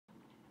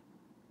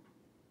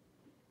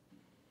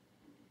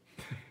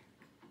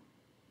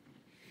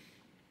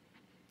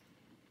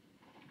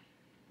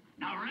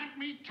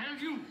me tell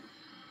you.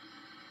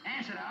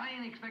 Answer that. I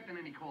ain't expecting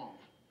any calls.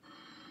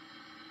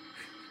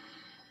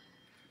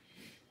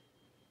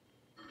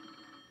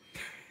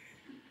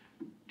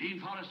 Dean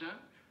Forrester?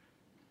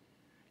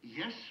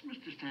 Yes,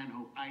 Mr.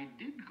 Stanhope, I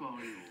did call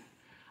you.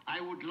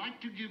 I would like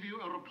to give you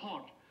a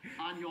report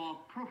on your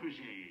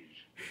protégés.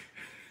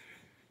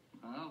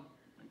 Well,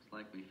 looks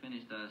like we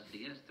finished our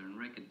siesta in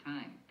record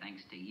time,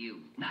 thanks to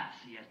you. Not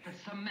siesta,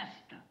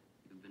 semester.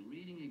 You've been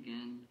reading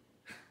again.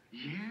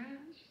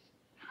 Yes?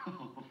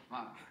 Oh,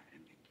 fine.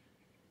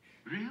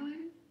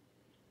 Really?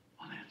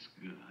 Well, that's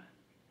good.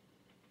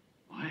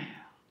 Well,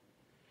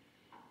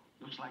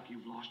 looks like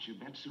you've lost your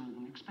bet sooner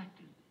than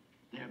expected.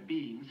 They're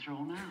being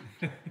thrown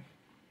out.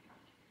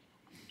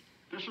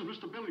 This is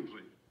Mr.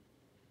 Billingsley.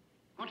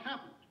 What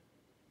happened?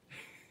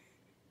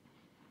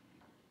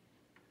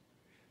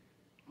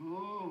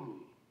 Oh.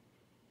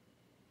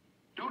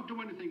 Don't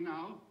do anything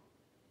now.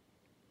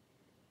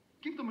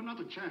 Give them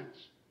another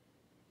chance.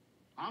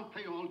 I'll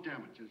pay all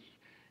damages.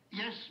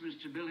 Yes,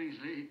 Mr.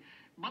 Billingsley,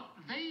 but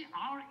they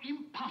are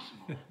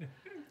impossible.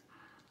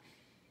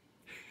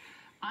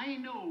 I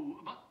know,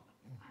 but...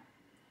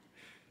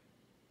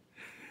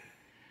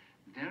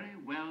 Very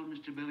well,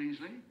 Mr.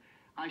 Billingsley.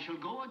 I shall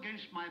go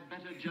against my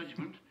better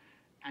judgment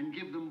and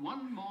give them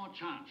one more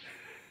chance.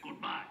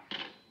 Goodbye.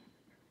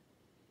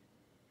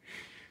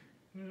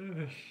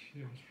 Oh,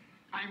 shit.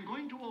 I'm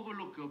going to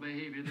overlook your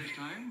behavior this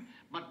time,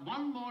 but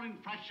one more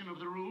infraction of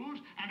the rules,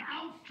 and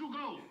out you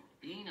go.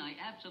 Dean, I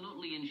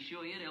absolutely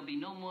assure you there'll be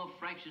no more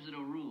fractures of the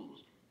rules.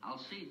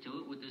 I'll see to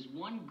it with this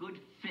one good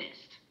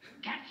fist.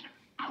 Catch it.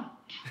 Out.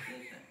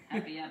 Yes, sir.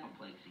 Happy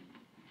apoplexy.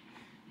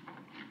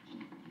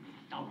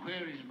 Now,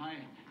 where is my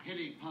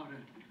headache powder?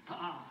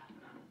 Ah.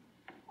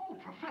 Oh,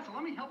 Professor,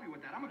 let me help you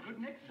with that. I'm a good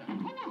mixer.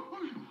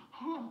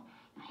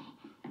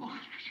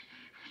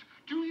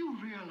 Do you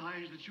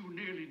realize that you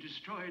nearly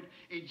destroyed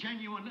a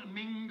genuine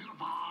Ming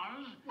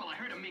Vase? Well, I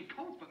heard of Ming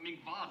Coats, but Ming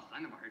Vase,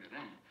 I never heard of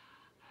them.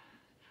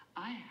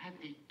 I have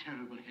a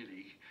terrible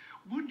headache.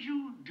 Would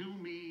you do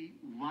me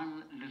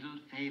one little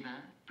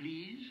favor,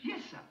 please?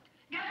 Yes, sir.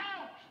 Get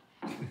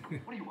out!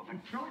 What are you, a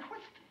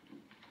ventriloquist?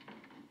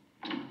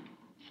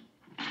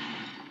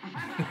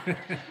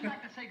 Professor, just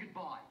back to say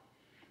goodbye.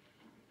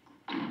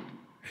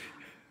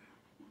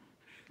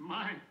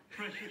 My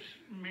precious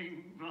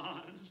Ming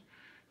Vase.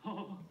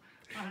 Oh,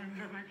 I'll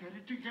never get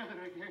it together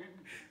again.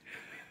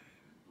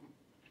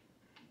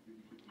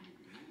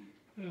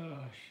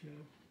 Oh,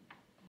 shit.